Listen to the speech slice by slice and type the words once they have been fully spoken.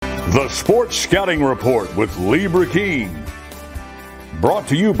The Sports Scouting Report with Lee Burkeen. Brought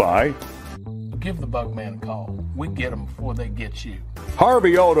to you by Give the Bugman a call. We get them before they get you.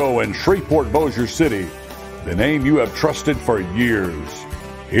 Harvey Auto in Shreveport, Bossier City, the name you have trusted for years.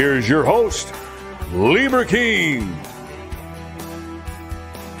 Here's your host, Lee Burkeen.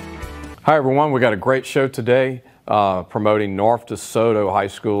 Hi, everyone. We got a great show today promoting North Desoto High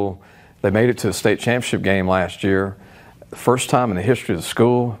School. They made it to a state championship game last year. First time in the history of the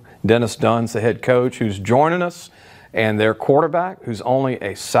school. Dennis Dunn's the head coach who's joining us, and their quarterback, who's only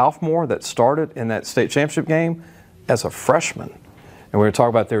a sophomore that started in that state championship game as a freshman. And we're going to talk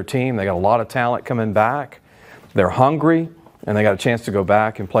about their team. They got a lot of talent coming back. They're hungry, and they got a chance to go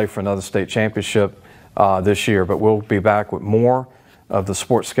back and play for another state championship this year. But we'll be back with more of the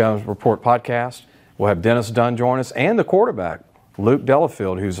Sports Scouting Report podcast. We'll have Dennis Dunn join us and the quarterback, Luke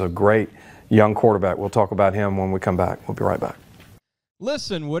Delafield, who's a great young quarterback. We'll talk about him when we come back. We'll be right back.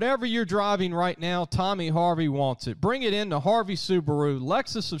 Listen, whatever you're driving right now, Tommy Harvey wants it. Bring it in to Harvey Subaru,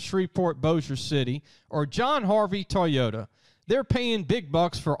 Lexus of Shreveport, Bossier City, or John Harvey Toyota. They're paying big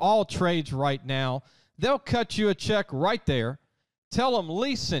bucks for all trades right now. They'll cut you a check right there. Tell them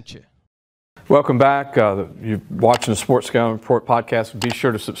Lee sent you. Welcome back. You're watching the Sports Scouting Report podcast. Be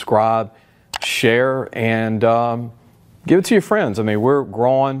sure to subscribe, share, and give it to your friends. I mean, we're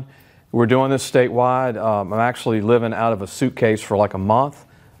growing. We're doing this statewide. I'm actually living out of a suitcase for like a month,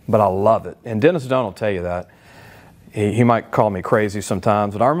 but I love it. And Dennis Dunn will tell you that. He might call me crazy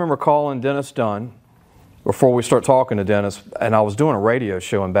sometimes, but I remember calling Dennis Dunn before we start talking to Dennis, and I was doing a radio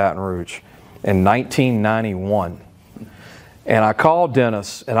show in Baton Rouge in 1991. And I called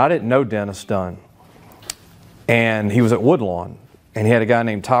Dennis, and I didn't know Dennis Dunn. And he was at Woodlawn, and he had a guy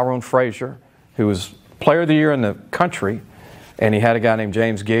named Tyrone Frazier, who was Player of the Year in the country. And he had a guy named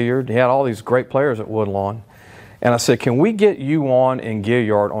James Gilliard. He had all these great players at Woodlawn. And I said, can we get you on in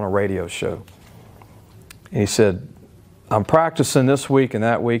Gilliard on a radio show? And he said, I'm practicing this week and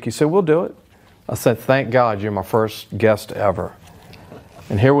that week. He said, we'll do it. I said, thank God you're my first guest ever.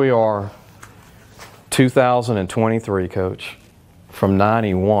 And here we are, 2023, Coach, from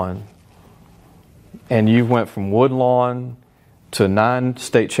 91. And you went from Woodlawn to 9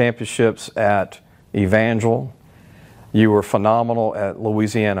 state championships at Evangel. You were phenomenal at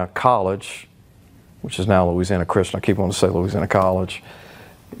Louisiana College, which is now Louisiana Christian. I keep wanting to say Louisiana College.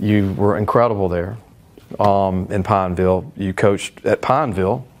 You were incredible there in Pineville. You coached at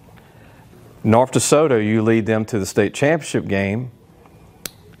Pineville. North Desoto, you lead them to the state championship game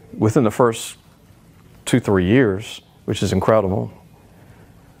within the first 2-3 years, which is incredible.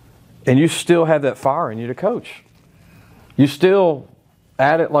 And you still have that fire in you to coach. You still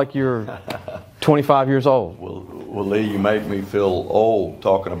at it like you're 25 years old. Well, Lee, you make me feel old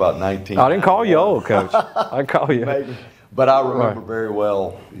talking about 19. I didn't call you old, Coach. I call you. Maybe. But I remember very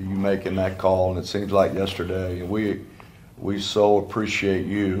well you making that call, and it seems like yesterday. And we so appreciate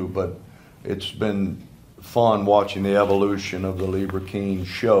you, but it's been fun watching the evolution of the Lee Burkeen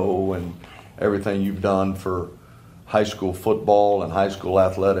show and everything you've done for high school football and high school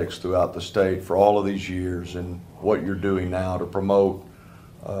athletics throughout the state for all of these years, and what you're doing now to promote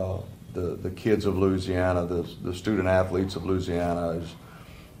the kids of Louisiana, the student athletes of Louisiana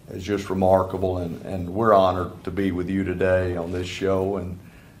is just remarkable, and we're honored to be with you today on this show, and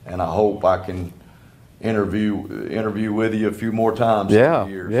I hope I can interview with you a few more times.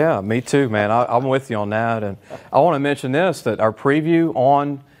 Yeah, me too, man. I'm with you on that, and I want to mention this, that our preview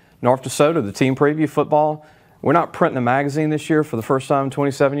on North Desoto, the team preview football, we're not printing a magazine this year for the first time in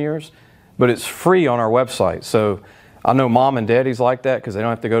 27 years, but it's free on our website. So I know mom and daddies like that because they don't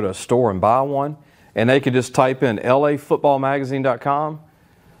have to go to a store and buy one. And they could just type in lafootballmagazine.com.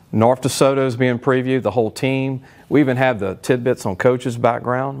 North Desoto is being previewed, the whole team. We even have the tidbits on coach's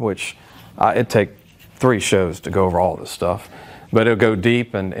background, which it'd take 3 shows to go over all this stuff. But it'll go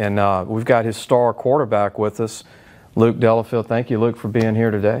deep, and we've got his star quarterback with us, Luke Delafield. Thank you, Luke, for being here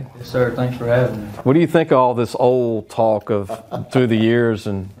today. Yes, sir. Thanks for having me. What do you think of all this old talk of through the years?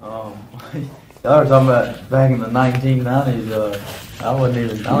 And Y'all were talking about back in the 1990s. I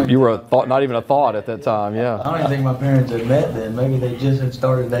wasn't even. You were not even a thought at that time, yeah. I don't even think my parents had met then. Maybe they just had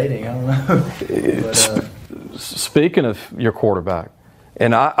started dating. I don't know. But, speaking of your quarterback,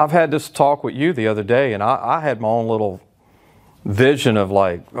 and I've had this talk with you the other day, and I had my own little vision of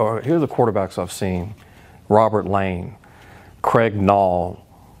like, oh, here are the quarterbacks I've seen: Robert Lane, Craig Nall,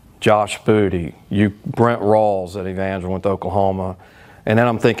 Josh Booty, Brent Rawls at Evangel, went to Oklahoma. And then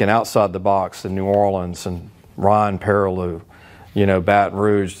I'm thinking outside the box, the New Orleans and Ryan Perilou, Baton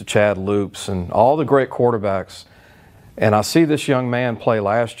Rouge, the Chad Loops, and all the great quarterbacks. And I see this young man play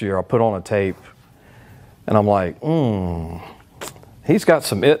last year. I put on a tape, and I'm like, he's got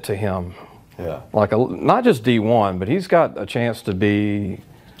some it to him. Yeah. Like not just D1, but he's got a chance to be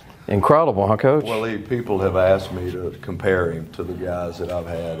incredible, huh, Coach? Well, people have asked me to compare him to the guys that I've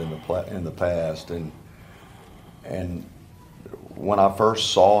had in the past, and when I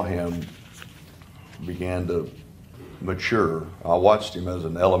first saw him began to mature, I watched him as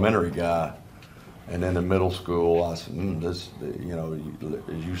an elementary guy, and then in middle school, I said, this, you know,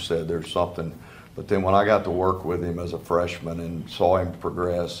 as you said, there's something. But then when I got to work with him as a freshman and saw him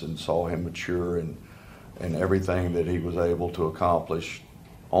progress and saw him mature and everything that he was able to accomplish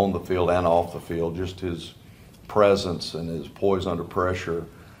on the field and off the field, just his presence and his poise under pressure,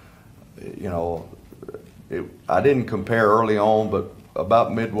 you know, I didn't compare early on, but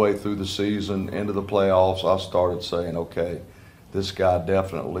about midway through the season, into the playoffs, I started saying, okay, this guy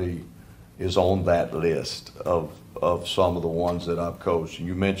definitely is on that list of some of the ones that I've coached.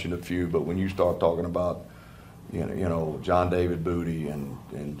 You mentioned a few, but when you start talking about, you know, John David Booty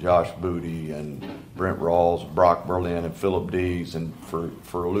and Josh Booty and Brent Rawls, Brock Berlin and Philip Dees, and for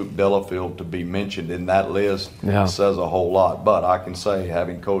Luke Delafield to be mentioned in that list says a whole lot. But I can say,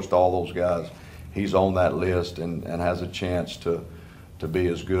 having coached all those guys, he's on that list and has a chance to be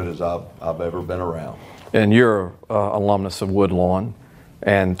as good as I've ever been around. And you're alumnus of Woodlawn,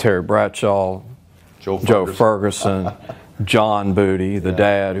 and Terry Bradshaw, Joe Ferguson, John Booty, the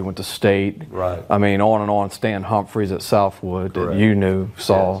dad who went to State. Right. I mean, on and on. Stan Humphreys at Southwood that you knew,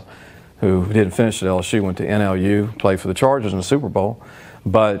 saw, who didn't finish at LSU, went to NLU, played for the Chargers in the Super Bowl.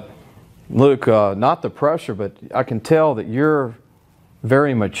 But Luke, not the pressure, but I can tell that you're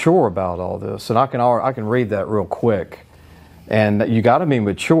very mature about all this, and I can read that real quick. And you got to be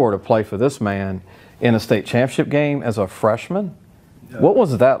mature to play for this man in a state championship game as a freshman. Yeah. What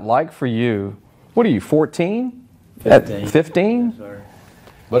was that like for you? What are you, 14? 15. At 15? Yes,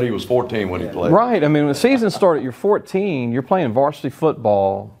 But he was 14 when he played. Right. I mean, when the season started, you're 14. You're playing varsity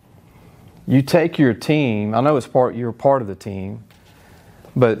football. You take your team. I know you're part of the team,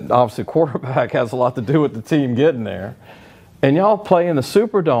 but obviously quarterback has a lot to do with the team getting there. And y'all play in the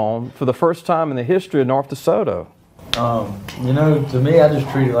Superdome for the first time in the history of North Desoto. You know, to me, I just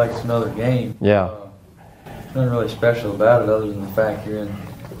treat it like it's another game. Yeah. There's nothing really special about it other than the fact you're in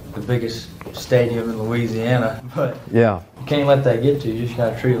the biggest stadium in Louisiana. But yeah, you can't let that get to you. You just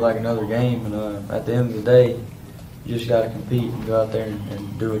got to treat it like another game. And at the end of the day, you just got to compete and go out there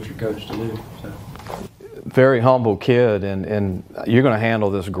and do what you're coached to do. So. Very humble kid, and you're going to handle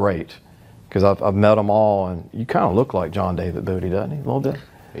this great. Because I've met them all, and you kind of look like John David Booty, doesn't he? A little bit.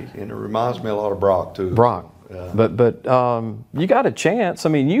 And it reminds me a lot of Brock too. Brock. But you got a chance. I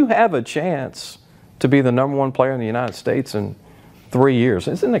mean, you have a chance to be the #1 player in the United States in 3 years.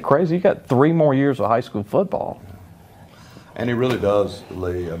 Isn't it crazy? You got 3 more years of high school football. And he really does,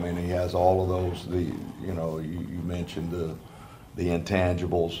 Lee. I mean, he has all of those. You mentioned the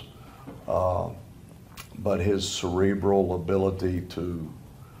intangibles, but his cerebral ability to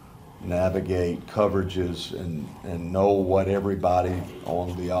navigate coverages and know what everybody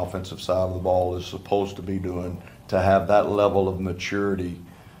on the offensive side of the ball is supposed to be doing, to have that level of maturity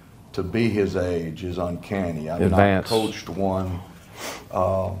to be his age is uncanny. I mean, I coached one,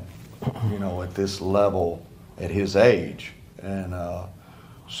 at this level at his age. And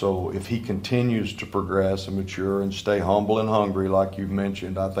so if he continues to progress and mature and stay humble and hungry, like you've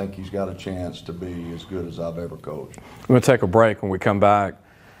mentioned, I think he's got a chance to be as good as I've ever coached. We're going to take a break. When we come back,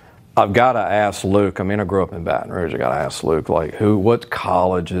 I've got to ask Luke. I mean, I grew up in Baton Rouge. I got to ask Luke, like, what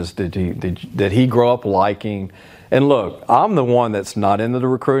colleges did he grow up liking? And look, I'm the one that's not into the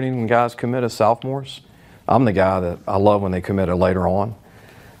recruiting when guys commit as sophomores. I'm the guy that I love when they commit it later on.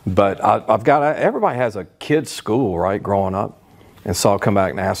 But everybody has a kid's school, right, growing up. And so I'll come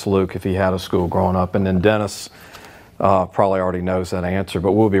back and ask Luke if he had a school growing up. And then Dennis probably already knows that answer,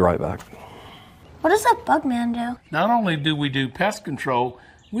 but we'll be right back. What does that bug man do? Not only do we do pest control,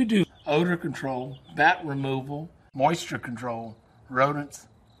 we do odor control, bat removal, moisture control, rodents,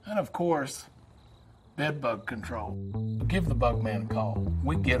 and of course, bed bug control. Give the bug man a call.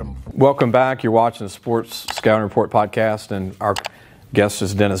 We get them. Welcome back. You're watching the Sports Scouting Report podcast, and our guest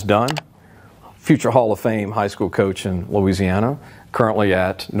is Dennis Dunn, future Hall of Fame high school coach in Louisiana, currently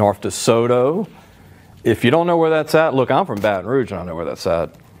at North DeSoto. If you don't know where that's at, look, I'm from Baton Rouge, and I know where that's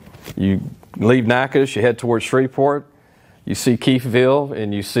at. You leave Natchitoches, you head towards Shreveport, you see Keithville,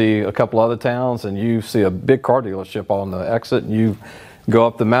 and you see a couple other towns, and you see a big car dealership on the exit, and you go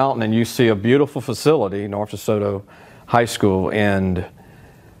up the mountain, and you see a beautiful facility, North DeSoto High School. And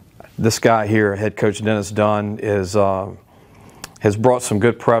this guy here, head coach Dennis Dunn, has brought some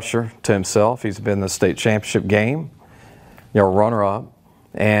good pressure to himself. He's been in the state championship game, runner-up,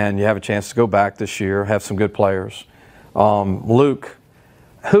 and you have a chance to go back this year, have some good players. Luke,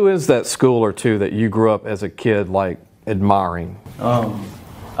 who is that school or two that you grew up as a kid like admiring?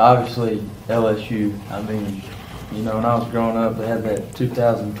 Obviously LSU. I mean, you know, when I was growing up, they had that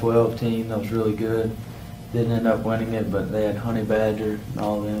 2012 team that was really good. Didn't end up winning it, but they had Honey Badger and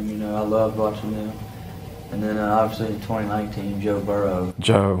all of them. You know, I loved watching them. And then obviously in 2019, Joe Burrow.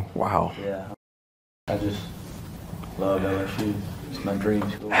 Joe, wow. Yeah, I just love LSU. It's my dream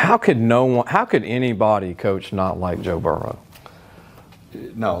school. How could anybody coach not like Joe Burrow?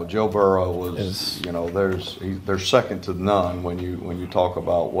 No, Joe Burrow was, you know, there's second to none when you talk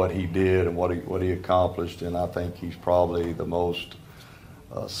about what he did and what he accomplished, and I think he's probably the most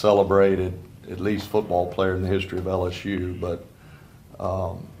celebrated, at least football player in the history of LSU. But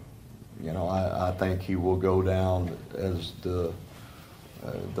you know, I think he will go down as the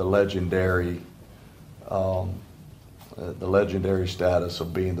legendary status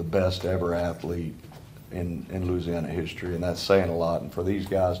of being the best ever athlete in Louisiana history, and that's saying a lot. And for these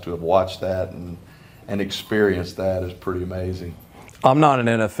guys to have watched that and experienced that is pretty amazing. I'm not an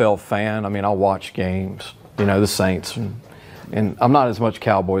NFL fan. I mean, I'll watch games, you know, the Saints, and I'm not as much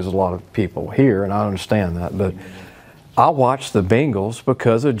Cowboys as a lot of people here, and I understand that, but I watch the Bengals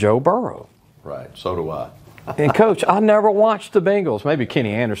because of Joe Burrow. Right, so do I. And Coach, I never watched the Bengals. Maybe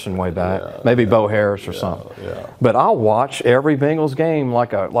Kenny Anderson way back, maybe Bo Harris or something. Yeah. But I'll watch every Bengals game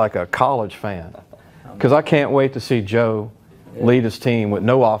like a college fan, because I can't wait to see Joe lead his team with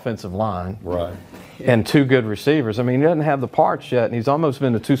no offensive line, right, and two good receivers. I mean, he doesn't have the parts yet, and he's almost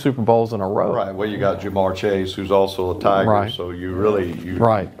been to 2 Super Bowls in a row. Right. Well, you got Jamar Chase, who's also a Tiger, right. So you really,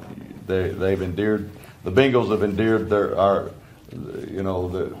 right. They've endeared, the Bengals have endeared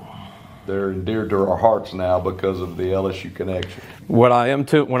they're endeared to our hearts now because of the LSU connection. What I am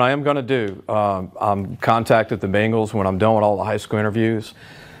going to do, I'm contacted the Bengals when I'm done with all the high school interviews.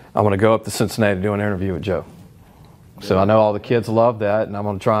 I'm going to go up to Cincinnati to do an interview with Joe. So I know all the kids love that, and I'm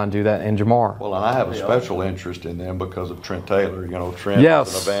going to try and do that in Jamar. Well, and I have a special interest in them because of Trent Taylor. You know, Trent yes,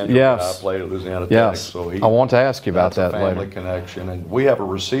 is an evangelist. yes. I played at Louisiana Tech, yes. so I want to ask you about that later. That's a family later. connection, and we have a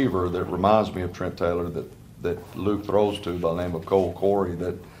receiver that reminds me of Trent Taylor that Luke throws to by the name of Cole Corey.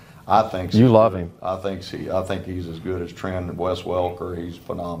 That I think you love him. I think he's as good as Trent and Wes Welker. He's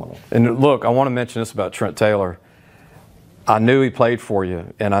phenomenal. And look, I want to mention this about Trent Taylor. I knew he played for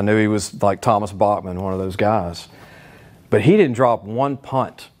you, and I knew he was like Thomas Bachman, one of those guys. But he didn't drop one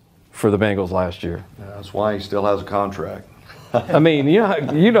punt for the Bengals last year. Yeah, that's why he still has a contract. I mean, you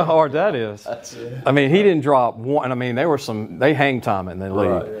know how hard that is. I mean, he didn't drop one. I mean, they hang time it and they leave,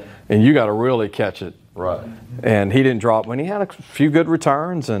 right. And you got to really catch it. Right. And he didn't drop when he had a few good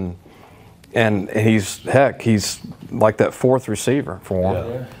returns, and he's like that fourth receiver for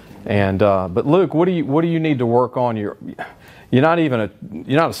him. Yeah. And but Luke, what do you need to work on? You're not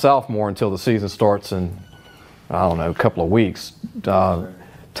a sophomore until the season starts in, I don't know, a couple of weeks,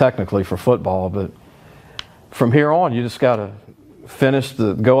 technically for football. But from here on, you just got to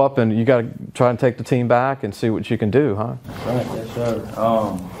go up, and you got to try and take the team back and see what you can do, huh? Right, yes,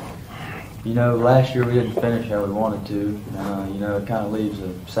 sir. You know, last year we didn't finish how we wanted to. You know, it kind of leaves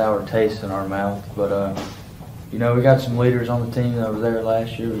a sour taste in our mouth. But, you know, we got some leaders on the team that were there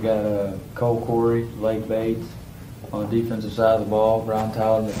last year. We got Cole Corey, Lake Bates on the defensive side of the ball, Brian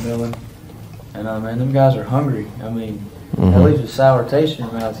Tyler McMillan. And, man, them guys are hungry. I mean, that leaves a sour taste in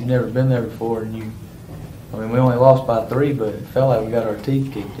your mouth. You've never been there before. And we only lost by 3, but it felt like we got our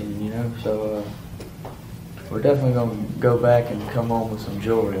teeth kicked in, you know. So, we're definitely going to go back and come home with some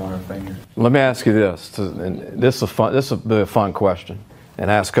jewelry on our fingers. Let me ask you this. And this will be a fun question, and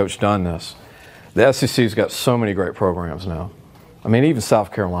ask Coach Dunn this. The SEC's got so many great programs now. I mean, even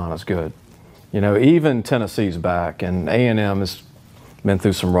South Carolina's good. You know, even Tennessee's back, and A&M has been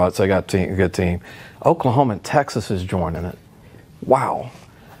through some ruts. They got a good team. Oklahoma and Texas is joining it. Wow.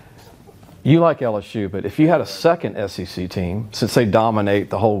 You like LSU, but if you had a second SEC team, since they dominate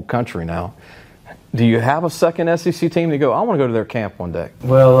the whole country now, do you have a second SEC team to go? I want to go to their camp one day.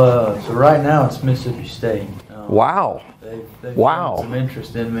 Well, so right now it's Mississippi State. Wow. They've wow. shown some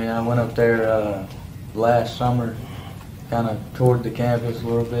interest in me. I went up there last summer, kind of toured the campus a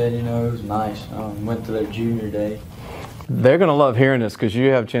little bit. You know, it was nice. Went to their junior day. They're going to love hearing this because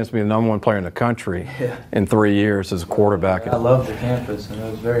you have a chance to be the number 1 player in the country in 3 years as a quarterback. I love the campus, and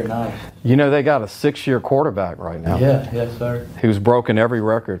it was very nice. You know, they got a 6-year quarterback right now. Yeah, yes, sir. Who's broken every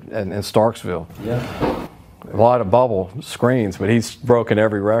record in Starksville. Yeah. A lot of bubble screens, but he's broken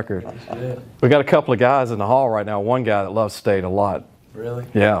every record. We got a couple of guys in the hall right now. One guy that loves State a lot. Really?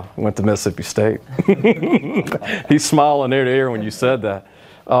 Yeah, went to Mississippi State. He's smiling ear to ear when you said that.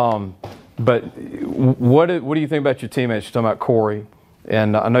 But what do you think about your teammates? You're talking about Corey,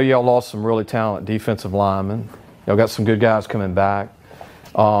 and I know y'all lost some really talented defensive linemen. Y'all got some good guys coming back.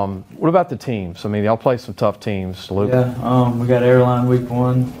 What about the teams? I mean, y'all play some tough teams, Luke. Yeah, we got Airline week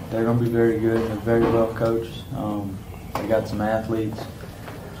 1. They're going to be very good. They're very well coached. They got some athletes.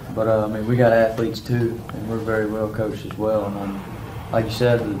 But, I mean, we got athletes too, and we're very well coached as well. And like you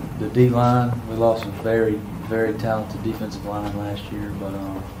said, the D-line, we lost a very, very talented defensive line last year. But,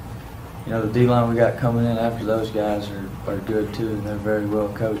 you know, the D-line we got coming in after those guys are good too, and they're very well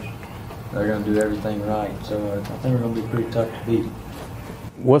coached. They're going to do everything right. So I think we're going to be pretty tough to beat.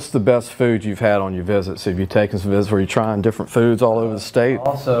 What's the best food you've had on your visits? Have you taken some visits where you're trying different foods all over the state?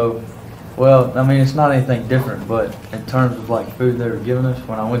 Also, well, I mean, it's not anything different, but in terms of like food they were giving us,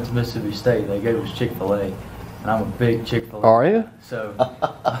 when I went to Mississippi State, they gave us Chick-fil-A, and I'm a big Chick-fil-A. Are you? So,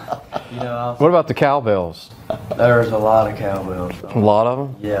 you know, What about the cowbells? there's a lot of cowbells. A lot of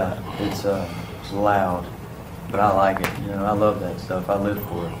them? Yeah, it's loud, but I like it. You know, I love that stuff. I live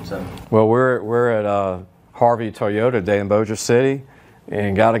for it. So. Well, we're at Harvey Toyota Day in Bossier City,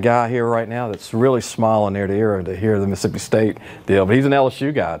 and got a guy here right now that's really smiling ear to ear to hear the Mississippi State deal. But he's an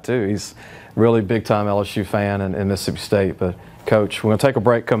LSU guy too. He's a really big-time LSU fan in Mississippi State. But Coach, we're going to take a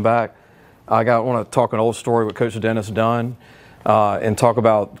break, come back. I want to talk an old story with Coach Dennis Dunn and talk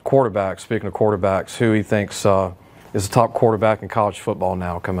about quarterbacks. Speaking of quarterbacks, who he thinks is the top quarterback in college football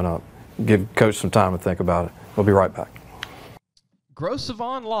now coming up. Give Coach some time to think about it. We'll be right back. Gros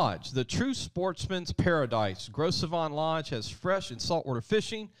Savon Lodge, the true sportsman's paradise. Gros Savon Lodge has fresh and saltwater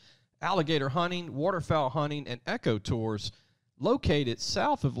fishing, alligator hunting, waterfowl hunting, and eco tours located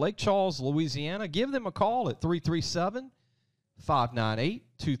south of Lake Charles, Louisiana. Give them a call at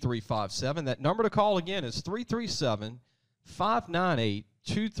 337-598-2357. That number to call again is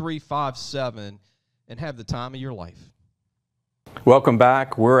 337-598-2357, and have the time of your life. Welcome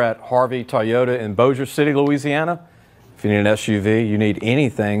back. We're at Harvey Toyota in Bossier City, Louisiana. If you need an SUV, you need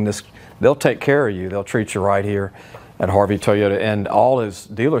anything, they'll take care of you. They'll treat you right here at Harvey Toyota, and all his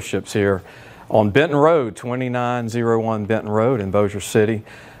dealerships here on Benton Road, 2901 Benton Road in Bossier City.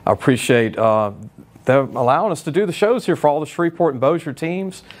 I appreciate them allowing us to do the shows here for all the Shreveport and Bossier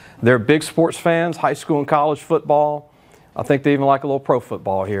teams. They're big sports fans, high school and college football. I think they even like a little pro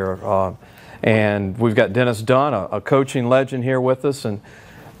football here. And we've got Dennis Dunn, a coaching legend here with us, and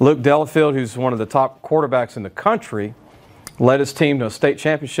Luke Delafield, who's one of the top quarterbacks in the country, led his team to a state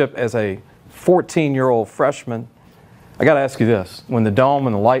championship as a 14-year-old freshman. I got to ask you this. When the dome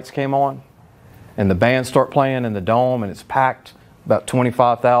and the lights came on and the bands start playing in the dome and it's packed, about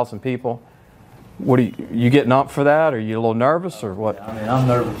 25,000 people, what are you getting up for that? Are you a little nervous or what? I mean, I'm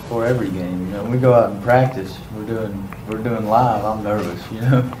nervous before every game. You know, when we go out and practice, we're doing live, I'm nervous, you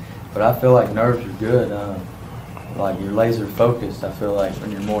know. But I feel like nerves are good. Like you're laser focused. I feel like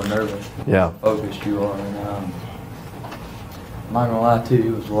when you're more nervous, yeah, focused you are. And I'm not gonna lie to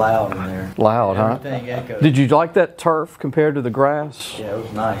you, it was loud in there. Loud, huh? Everything echoed. Did you like that turf compared to the grass? Yeah, it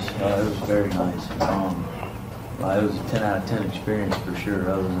was nice. It was very nice. It was a 10 out of 10 experience for sure,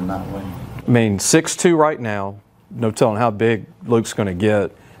 other than not winning. I mean, 6'2" right now. No telling how big Luke's going to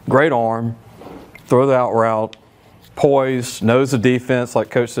get. Great arm, throw the out route, poise, knows the defense. Like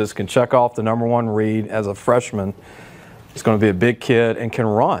Coach says, can check off the #1 read as a freshman. He's going to be a big kid and can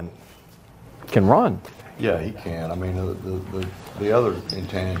run. Can run. Yeah, he can. I mean, the other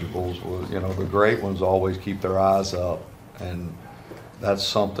intangibles was, you know, the great ones always keep their eyes up, and that's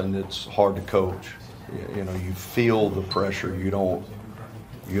something that's hard to coach. You know, you feel the pressure. You don't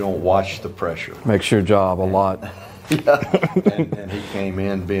watch the pressure. Makes your job a lot. Yeah. and he came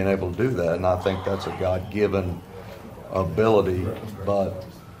in being able to do that, and I think that's a God-given ability. But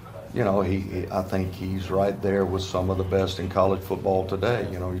you know, I think he's right there with some of the best in college football today.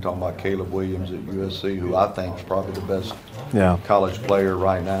 You know, you're talking about Caleb Williams at USC, who I think is probably the best college player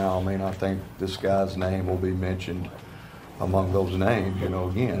right now. I mean, I think this guy's name will be mentioned among those names. You know,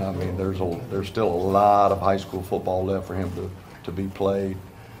 again, I mean, there's still a lot of high school football left for him to be played,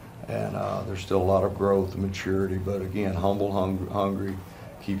 and there's still a lot of growth and maturity. But again, humble, hungry,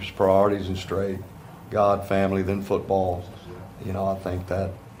 keeps priorities in straight. God, family, then football. You know, I think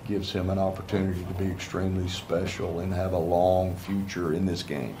that gives him an opportunity to be extremely special and have a long future in this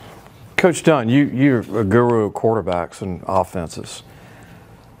game. Coach Dunn, you're a guru of quarterbacks and offenses.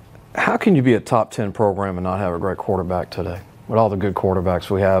 How can you be a top 10 program and not have a great quarterback today with all the good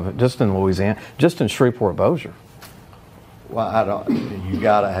quarterbacks we have just in Louisiana, just in Shreveport, Bossier? Well, you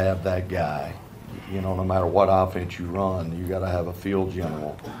got to have that guy. You know, no matter what offense you run, you got to have a field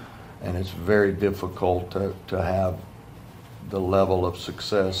general. And it's very difficult to have the level of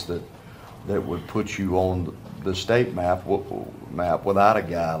success that would put you on the state map without a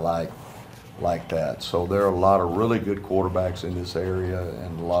guy like that. So there are a lot of really good quarterbacks in this area,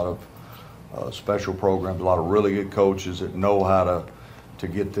 and a lot of special programs, a lot of really good coaches that know how to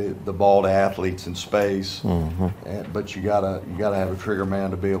get the ball to athletes in space. But you gotta have a trigger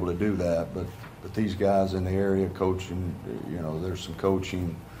man to be able to do that. But these guys in the area coaching, there's some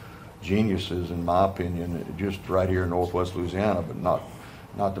coaching geniuses in my opinion, just right here in Northwest Louisiana, but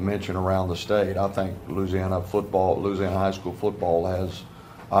not to mention around the state. I think Louisiana high school football has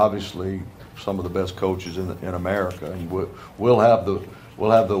obviously some of the best coaches in America, and we'll have the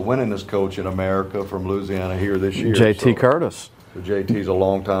winningest coach in America from Louisiana here this year. JT Curtis. So JT's a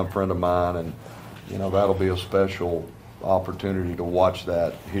longtime friend of mine, and that'll be a special opportunity to watch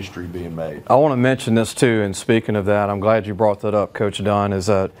that history being made. I want to mention this too, and speaking of that, I'm glad you brought that up, Coach Dunn, is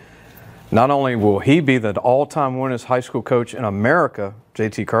that not only will he be the all-time winningest high school coach in America,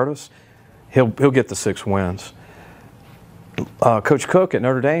 JT Curtis, he'll get the 6 wins. Coach Cook at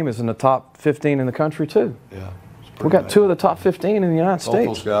Notre Dame is in the top 15 in the country too. Yeah. We've got 2 of the top 15 in the United States.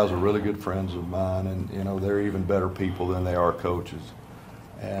 Both those guys are really good friends of mine, and they're even better people than they are coaches.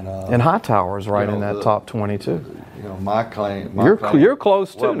 And Hightower is right in that top 20 too. My claim. You're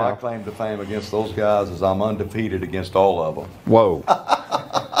close too. Well, now. my claim to fame against those guys is I'm undefeated against all of them. Whoa.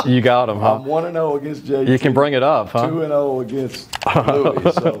 You got them, huh? I'm 1-0 against JT. You can bring it up, huh? 2-0 against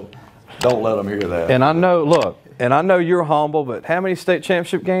Louis, so don't let them hear that. And I know you're humble, but how many state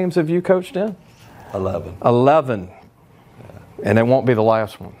championship games have you coached in? 11. 11. Yeah. And it won't be the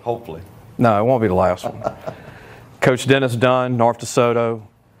last one. Hopefully. No, it won't be the last one. Coach Dennis Dunn, North DeSoto.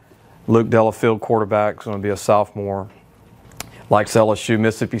 Luke Delafield, quarterback, is going to be a sophomore. Likes LSU.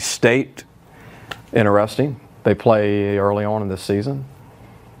 Mississippi State, interesting. They play early on in this season.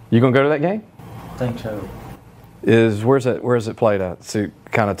 You going to go to that game? I think so. Where's it played at? To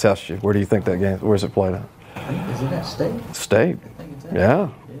kind of test you. Where do you think that game? Where's it played at? Is it at State? State. I think it's at. Yeah.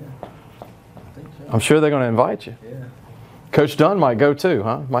 I think so. I'm sure they're going to invite you. Yeah. Coach Dunn might go too,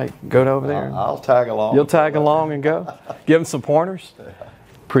 huh? Might go over there. I'll tag along. You'll tag along and go. Give them some pointers.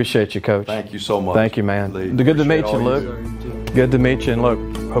 Appreciate you, Coach. Thank you so much. Thank you, man. Lee, Good to meet you, all Luke. Good to meet you, and look,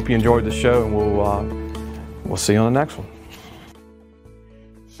 hope you enjoyed the show, and we'll see you on the next one.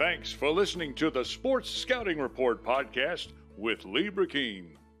 Thanks for listening to the Sports Scouting Report podcast with Lee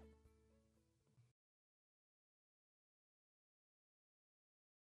Burkeen.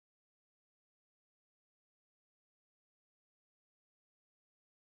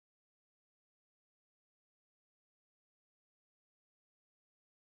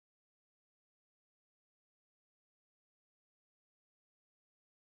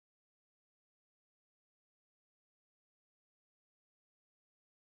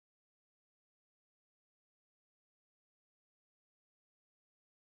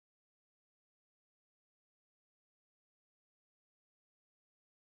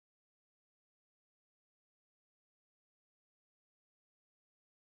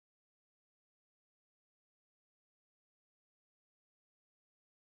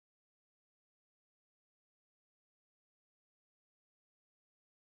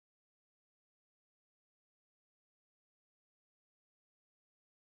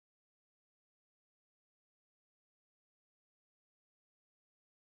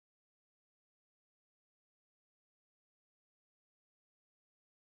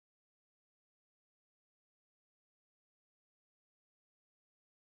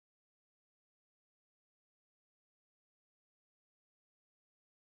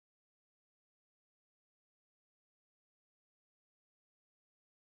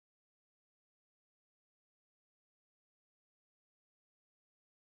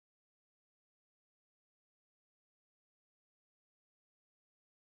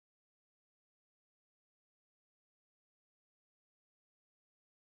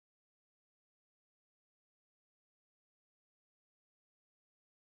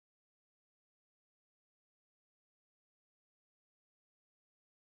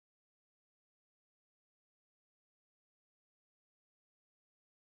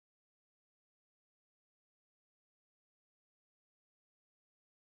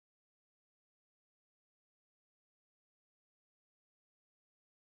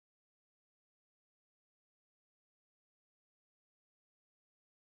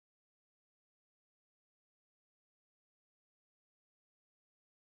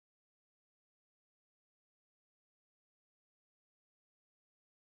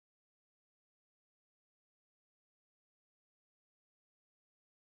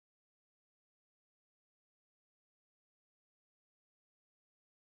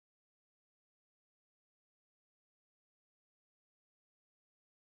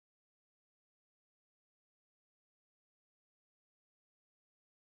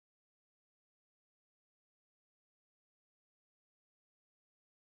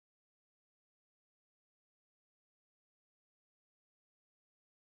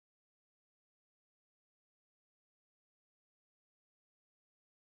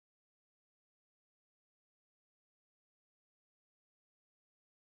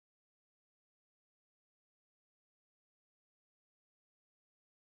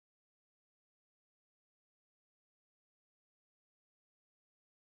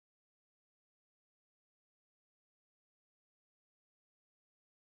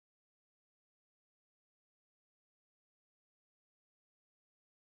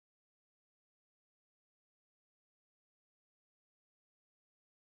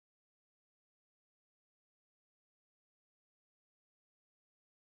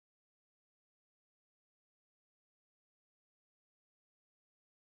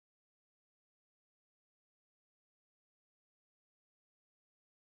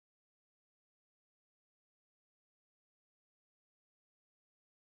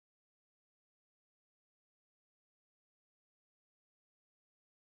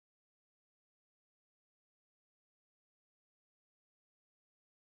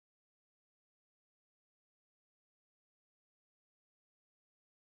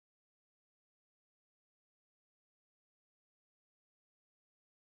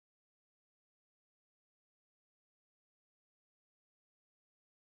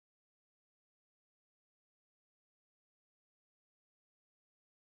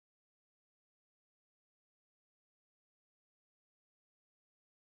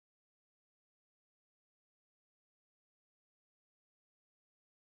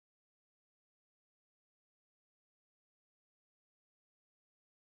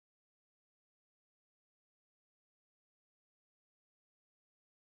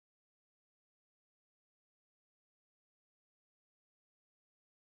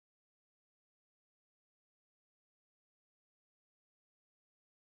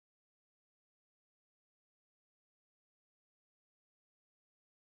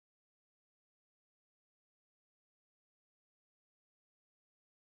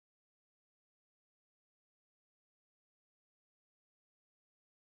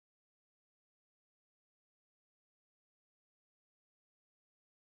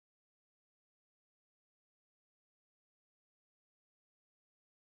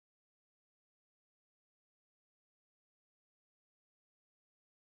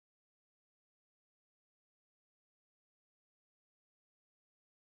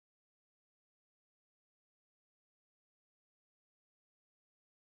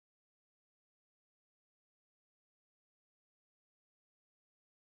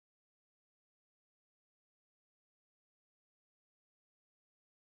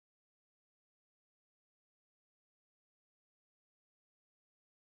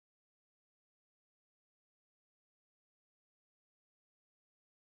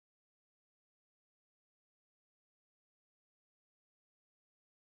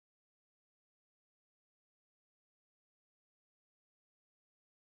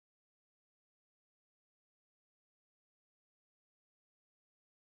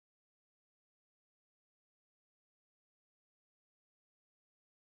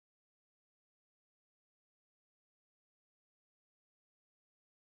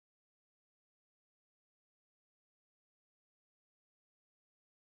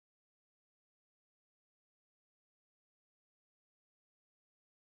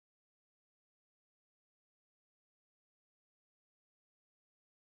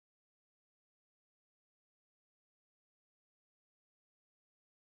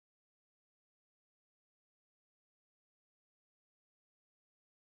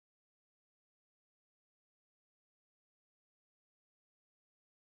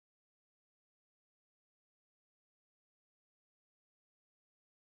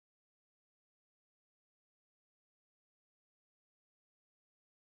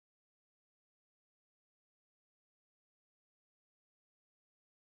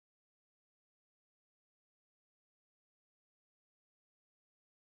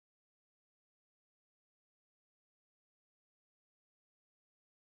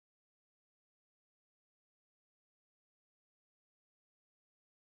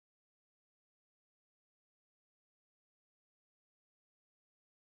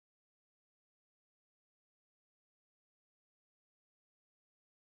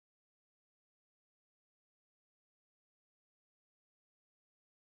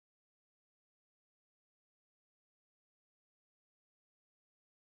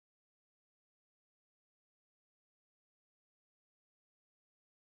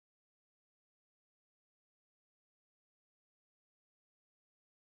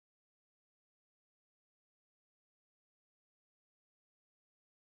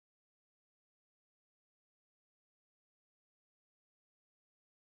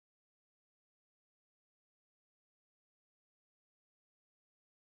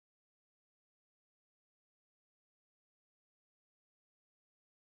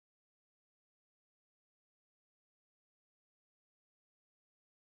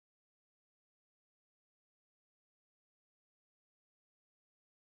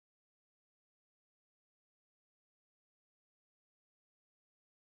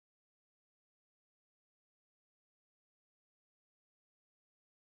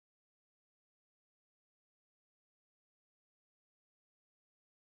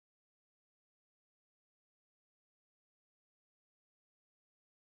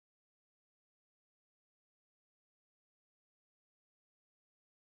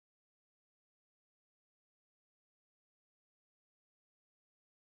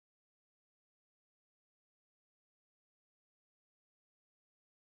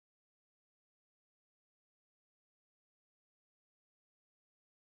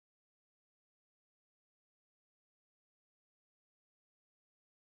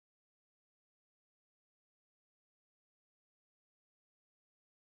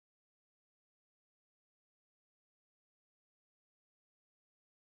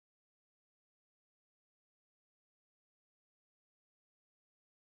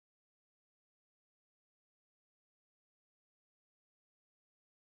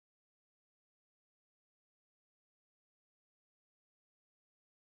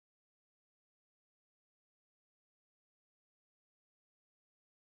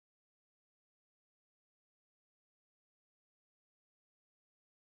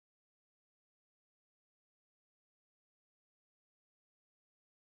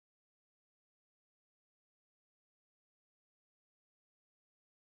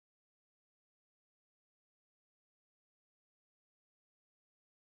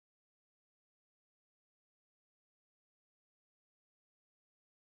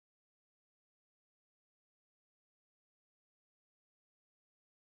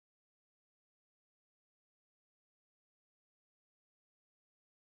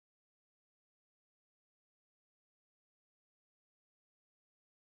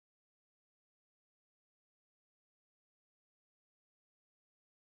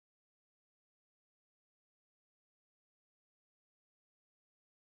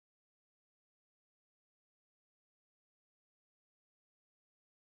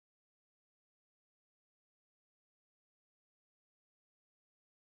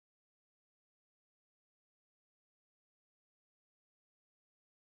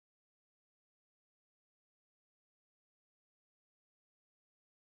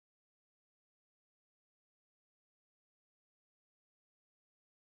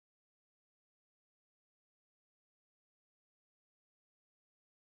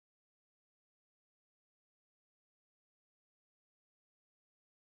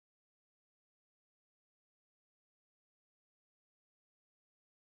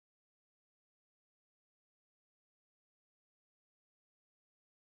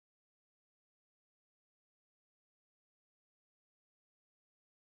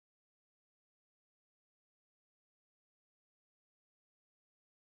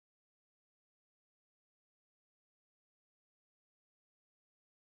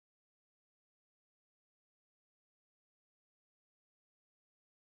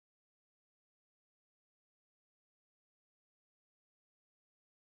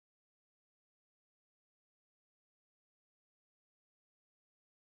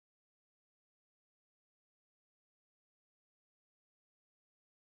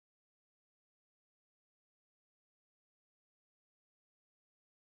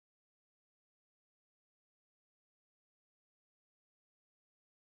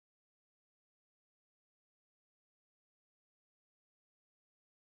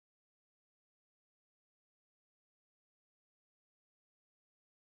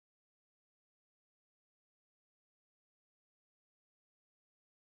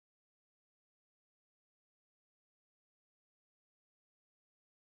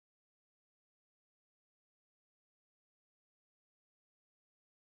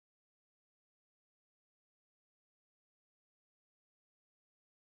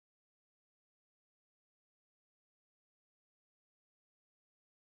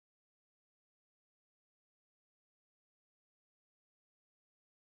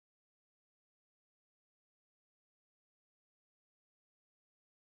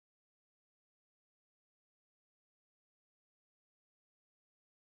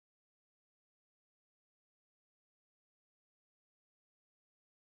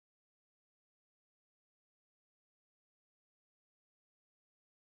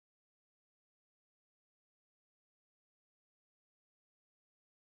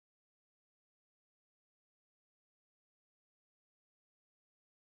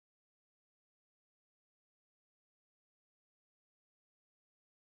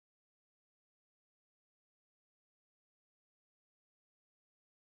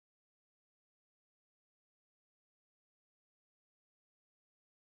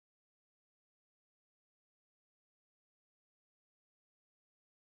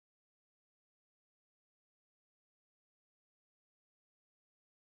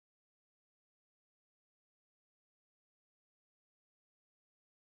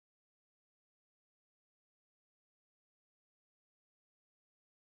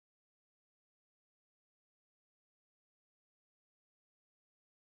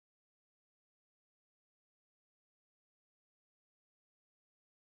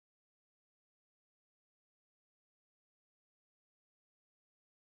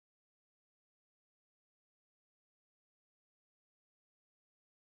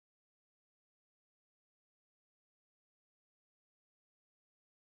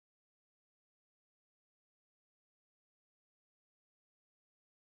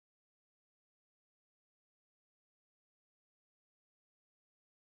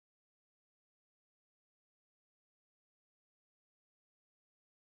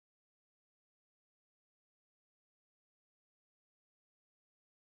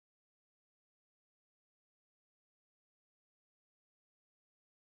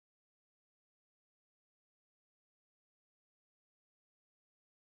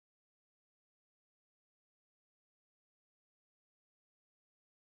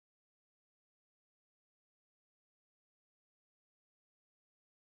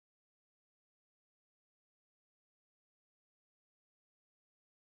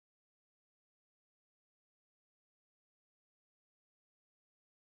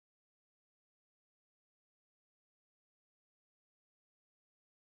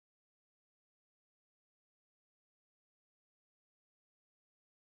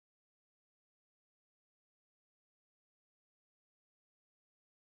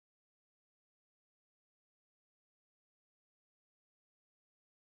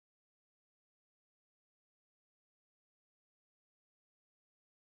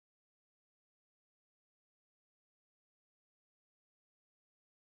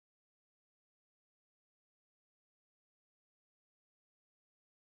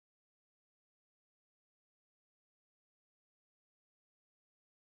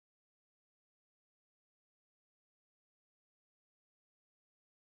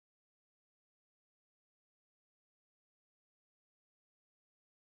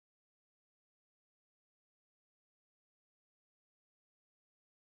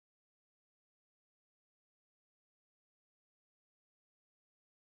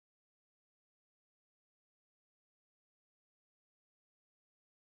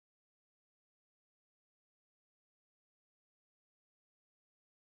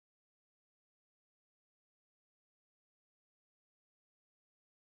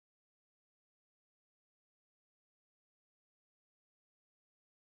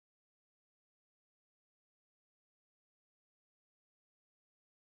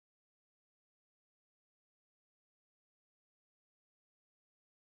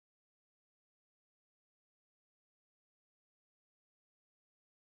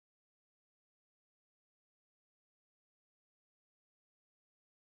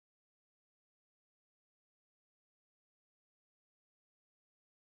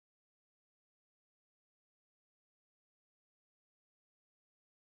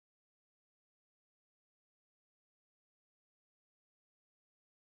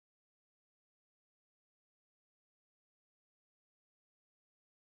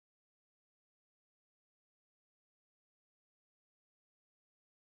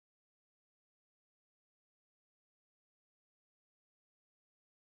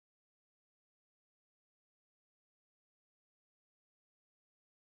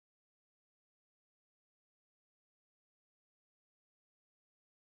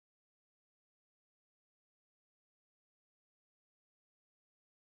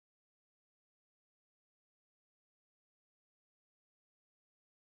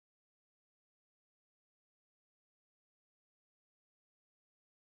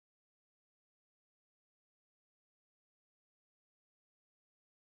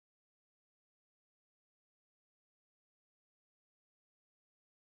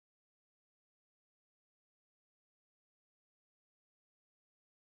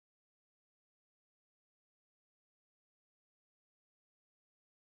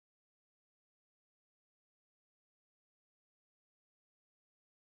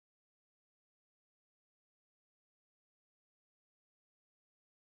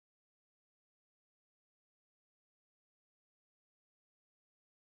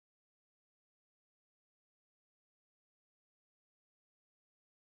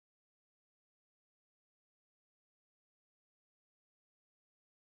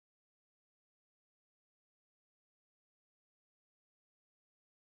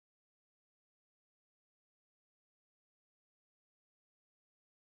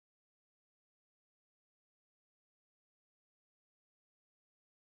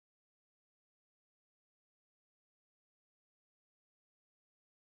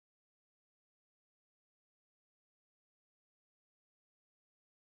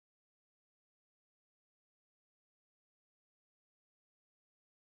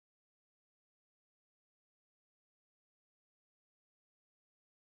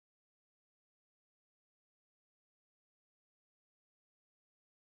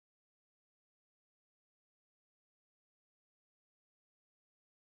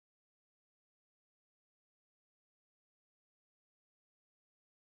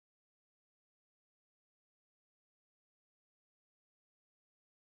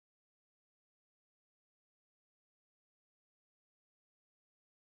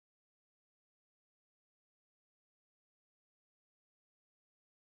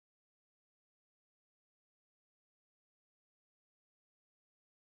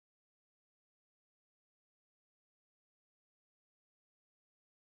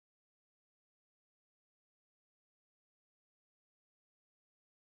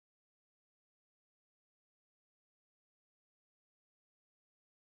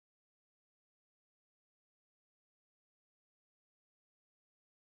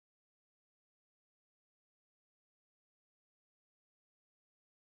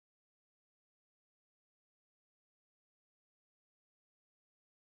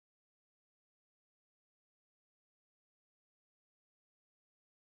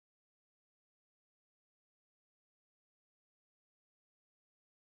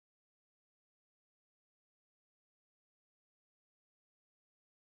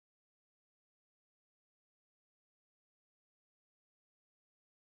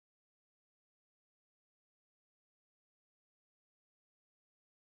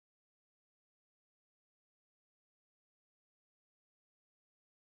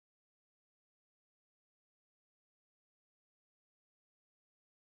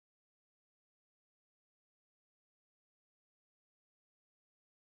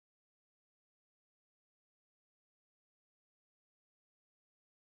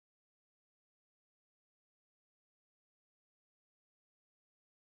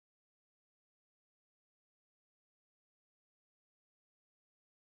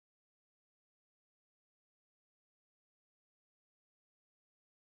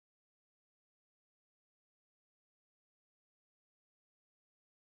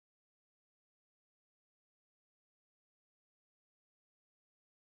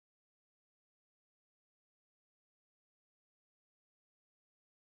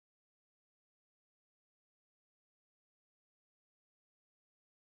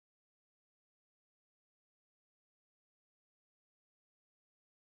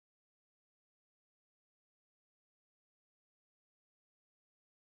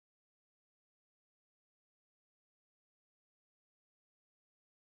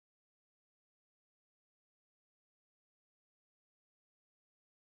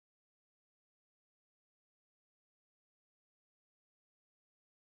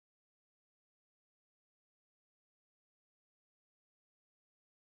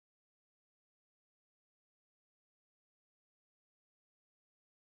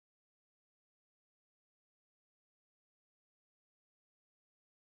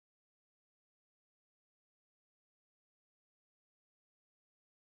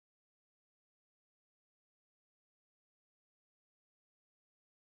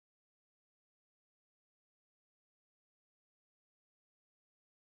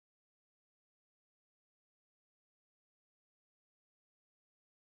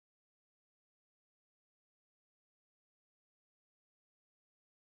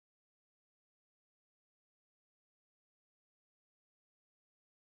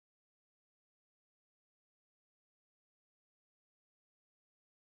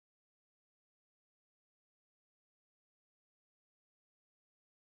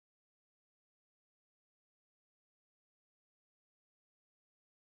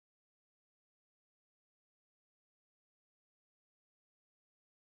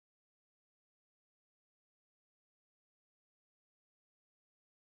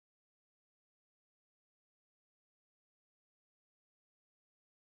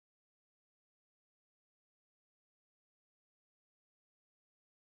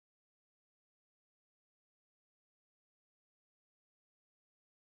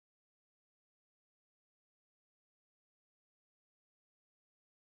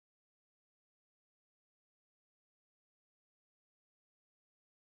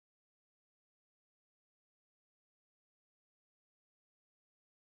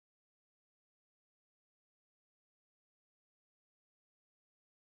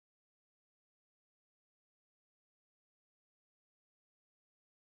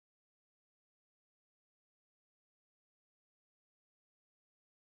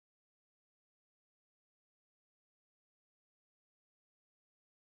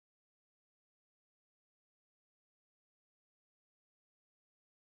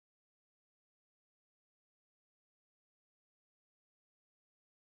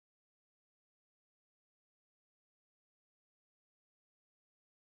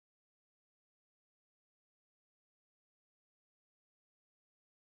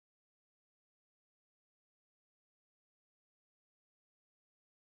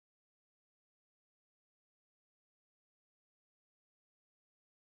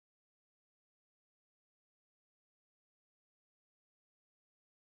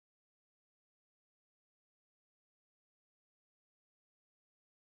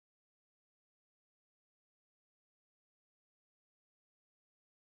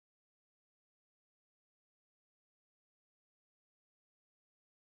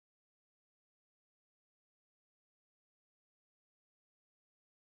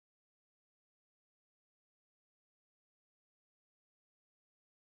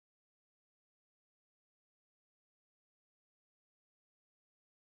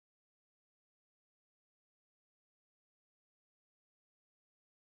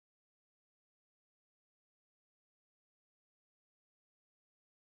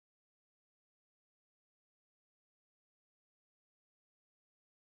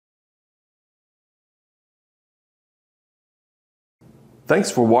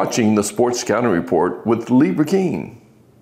 Thanks for watching the Sports Scouting Report with Lee Burkeen.